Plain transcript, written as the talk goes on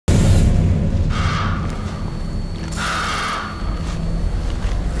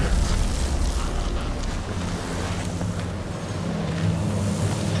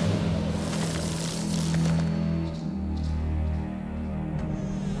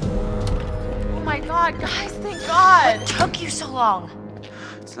God, guys, thank God. What took you so long?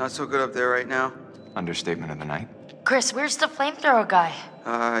 It's not so good up there right now. Understatement of the night. Chris, where's the flamethrower guy?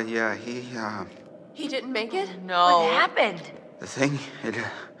 Yeah, He didn't make it? No. What happened? the thing, it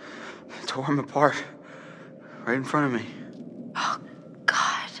tore him apart. Right in front of me. Oh,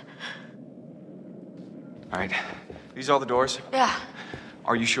 God. All right. These all the doors? Yeah.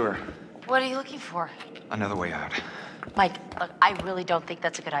 Are you sure? What are you looking for? Another way out. Mike, look, I really don't think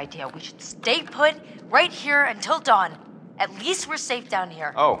that's a good idea. We should stay put right here until dawn. At least we're safe down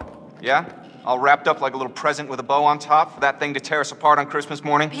here. Oh, yeah? All wrapped up like a little present with a bow on top for that thing to tear us apart on Christmas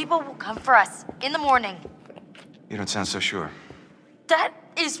morning? People will come for us in the morning. You don't sound so sure. That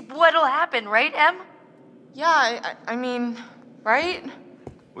is what'll happen, right, Em? Yeah, I mean, right?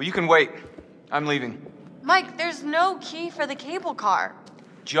 Well, you can wait. I'm leaving. Mike, there's no key for the cable car.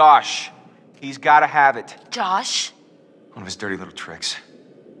 Josh. He's gotta have it. Josh? One of his dirty little tricks.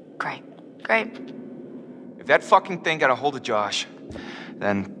 Great. If that fucking thing got a hold of Josh,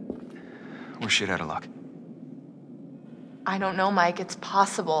 then we're shit out of luck. I don't know, Mike. It's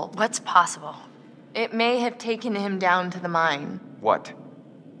possible. What's possible? It may have taken him down to the mine. What?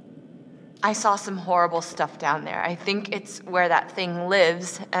 I saw some horrible stuff down there. I think it's where that thing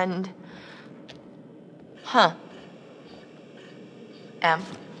lives, and... Huh. Em?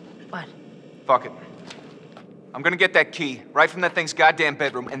 What? Fuck it. I'm gonna get that key right from that thing's goddamn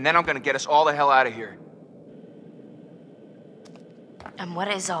bedroom, and then I'm gonna get us all the hell out of here. And what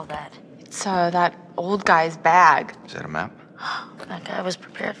is all that? It's, that old guy's bag. Is that a map? That guy was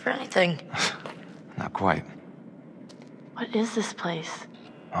prepared for anything. Not quite. What is this place?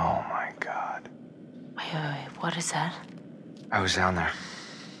 Oh my God. Wait, what is that? I was down there.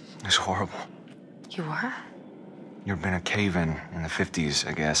 It was horrible. You were? There'd been a cave-in in the 50s,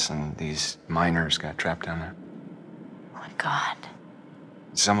 I guess, and these miners got trapped down there. Oh my God.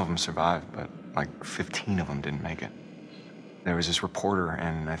 Some of them survived, but like 15 of them didn't make it. There was this reporter,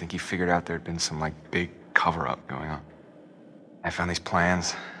 and I think he figured out there'd been some like big cover-up going on. I found these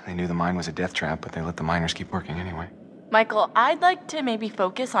plans. They knew the mine was a death trap, but they let the miners keep working anyway. Michael, I'd like to maybe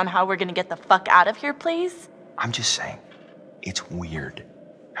focus on how we're gonna get the fuck out of here, please. I'm just saying, it's weird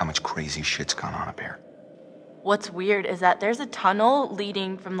how much crazy shit's gone on up here. What's weird is that there's a tunnel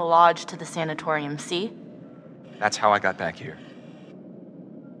leading from the lodge to the sanatorium, see? That's how I got back here.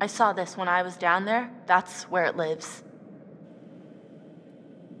 I saw this when I was down there. That's where it lives.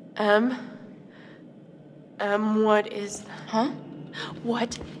 What is that? Huh?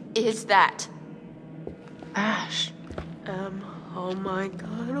 What is that? Ash. Oh my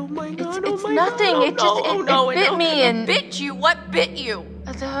God, oh my It's God, oh my nothing. God. It just it bit me and Bit you? What bit you?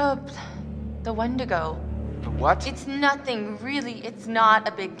 The Wendigo. The what? It's nothing, really. It's not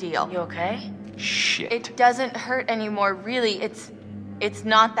a big deal. You okay? Shit. It doesn't hurt anymore, really. It's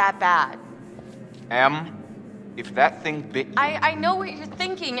not that bad. Em, if that thing bit you... I know what you're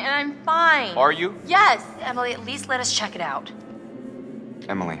thinking, and I'm fine. Are you? Yes. Emily, at least let us check it out.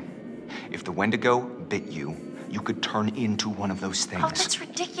 Emily, if the Wendigo bit you, you could turn into one of those things. Oh, that's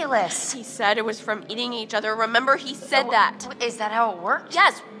ridiculous. He said it was from eating each other. Remember, he said that. Is that how it works?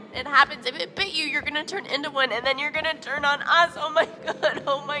 Yes, it happens. If it bit you, you're gonna turn into one, and then you're gonna turn on us. Oh my God,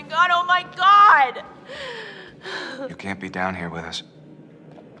 oh my God, oh my God! You can't be down here with us.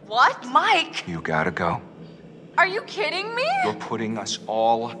 What? Mike! You gotta go. Are you kidding me? You're putting us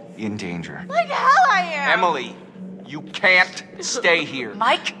all in danger. Like hell I am. Emily, you can't stay here.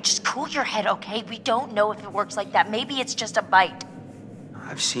 Mike, just cool your head, okay? We don't know if it works like that. Maybe it's just a bite.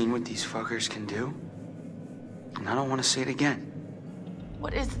 I've seen what these fuckers can do, and I don't want to see it again.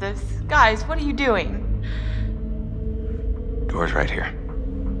 What is this? Guys, what are you doing? Door's right here.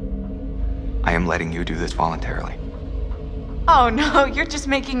 I am letting you do this voluntarily. Oh no, you're just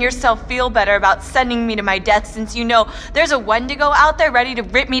making yourself feel better about sending me to my death since you know there's a Wendigo out there ready to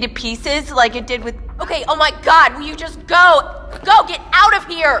rip me to pieces like it did with... Okay, oh my God, will you just go? Go, get out of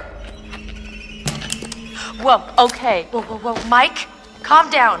here! Whoa, okay. Whoa, Mike, calm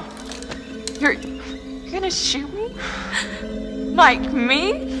down. You're gonna shoot me? Like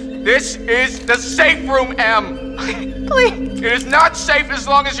me? This is the safe room, Em. Please. It is not safe as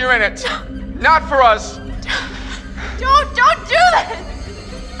long as you're in it. Not for us. Don't do this!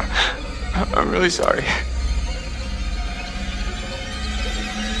 I'm really sorry.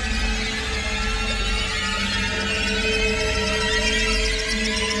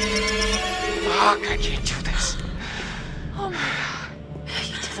 Fuck, I can't do this. Oh my God.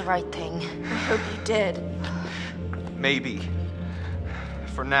 You did the right thing. I hope you did. Maybe.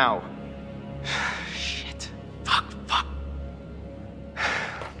 For now. Shit. Fuck.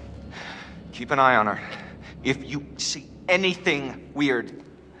 Keep an eye on her. If you see anything weird,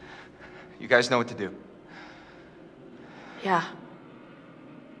 You guys know what to do. Yeah.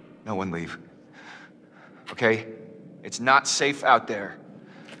 No one leave. Okay? It's not safe out there.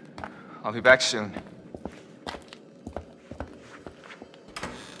 I'll be back soon.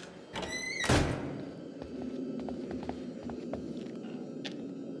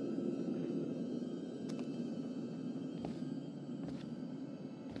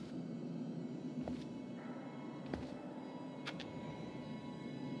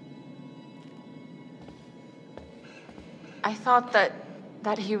 I thought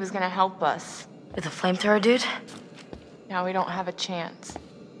that he was gonna help us. With a flamethrower, dude? Now we don't have a chance.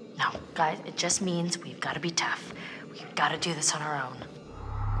 No, guys, it just means we've got to be tough. We've got to do this on our own.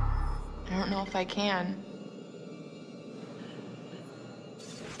 I don't know if I can.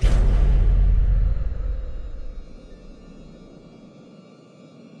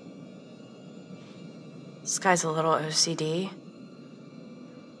 This guy's a little OCD.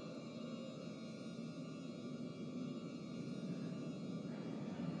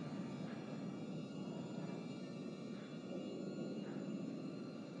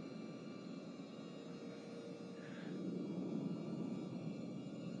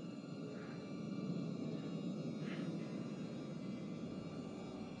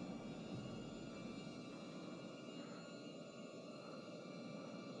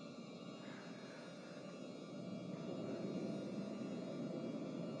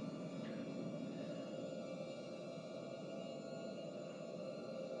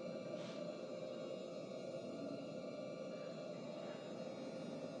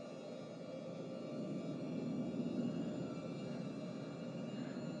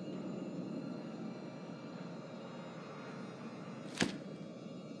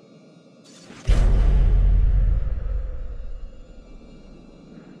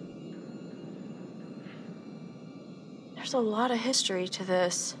 There's a lot of history to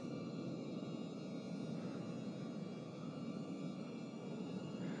this.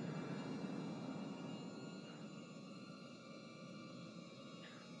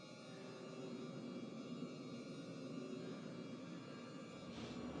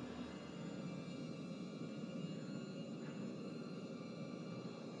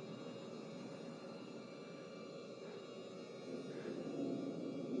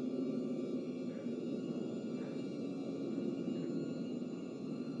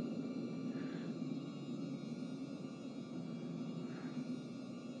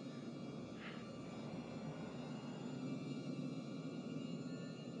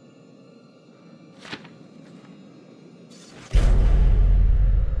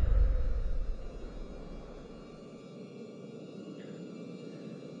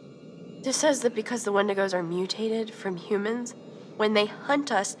 This says that because the Wendigos are mutated from humans, when they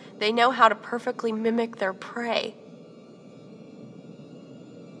hunt us, they know how to perfectly mimic their prey.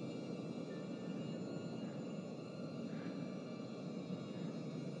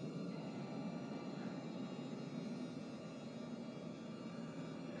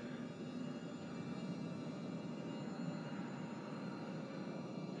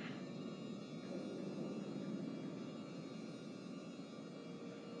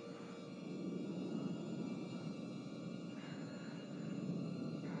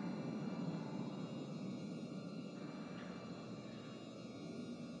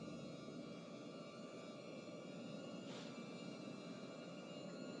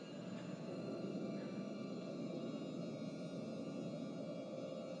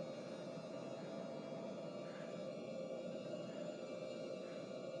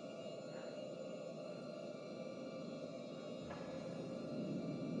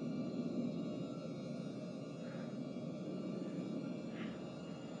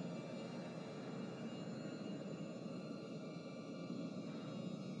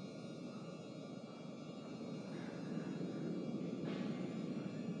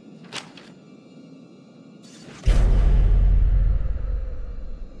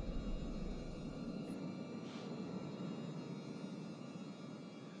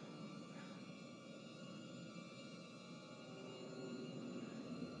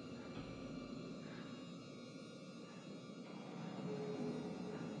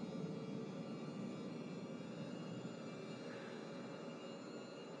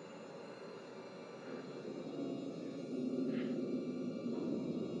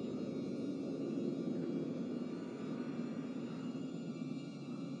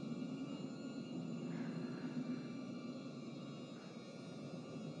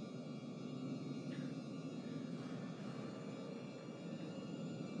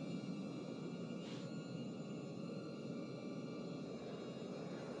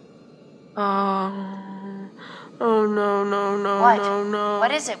 Oh no, no, no, What? no, no.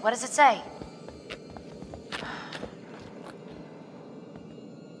 What is it? What does it say?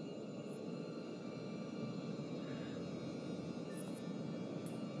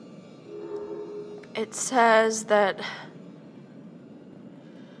 It says that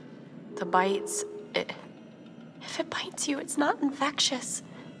the bites, if it bites you, it's not infectious.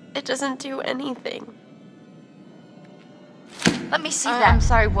 It doesn't do anything. Let me see I'm that.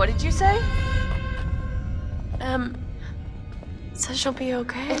 sorry, what did you say? It says she'll be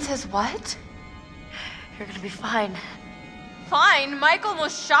okay. It says what? You're gonna be fine. Fine, Mike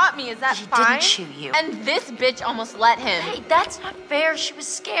almost shot me, is that He fine? didn't shoot you. And this bitch almost let him. Hey, that's not fair. She was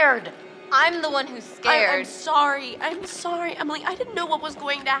scared. I'm the one who's scared. I'm sorry. I'm sorry, Emily. I didn't know what was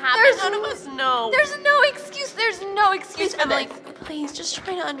going to happen. None of us know. There's no excuse. There's no excuse Please, for Emily, this. please, just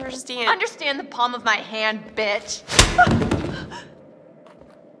try to understand. Understand the palm of my hand, bitch.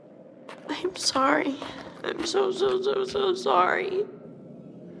 I'm sorry. I'm so sorry.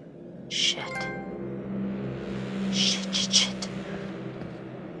 Shit. Shit.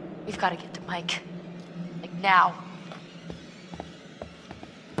 We've got to get to Mike. Like now.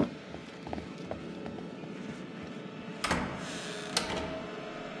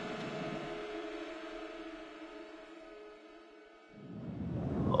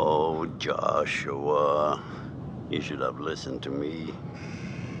 Oh, Joshua, you should have listened to me.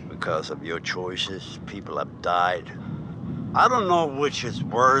 Because of your choices, people have died. I don't know which is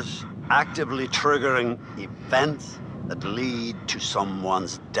worse, actively triggering events that lead to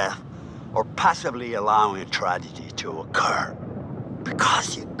someone's death, or passively allowing a tragedy to occur.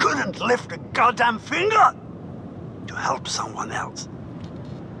 Because you couldn't lift a goddamn finger to help someone else.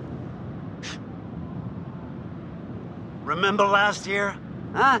 Remember last year?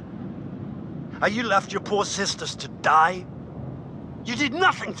 Huh? How you left your poor sisters to die? You did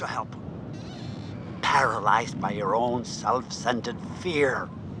nothing to help them. Paralyzed by your own self-centered fear,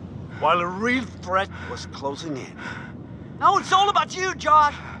 while a real threat was closing in. Now it's all about you,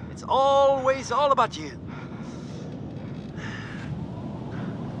 Josh. It's always all about you.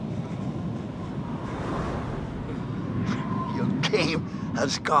 Your game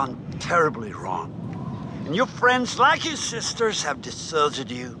has gone terribly wrong. And your friends, like your sisters, have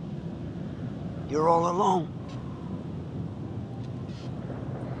deserted you. You're all alone.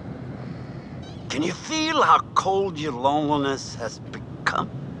 Can you feel how cold your loneliness has become,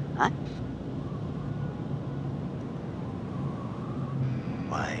 huh?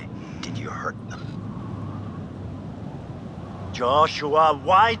 Why did you hurt them? Joshua,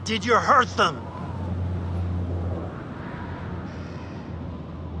 why did you hurt them?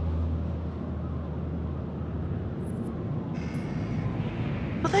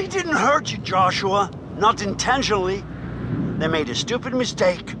 But they didn't hurt you, Joshua. Not intentionally. They made a stupid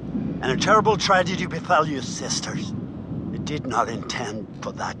mistake. And a terrible tragedy befell your sisters. They did not intend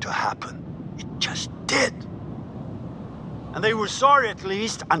for that to happen. It just did. And they were sorry, at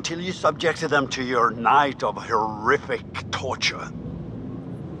least, until you subjected them to your night of horrific torture.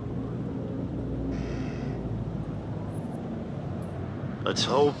 Let's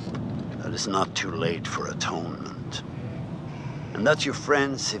hope that it's not too late for atonement. And that your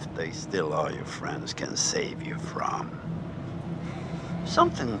friends, if they still are your friends, can save you from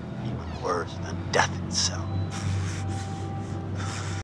something even worse than death itself.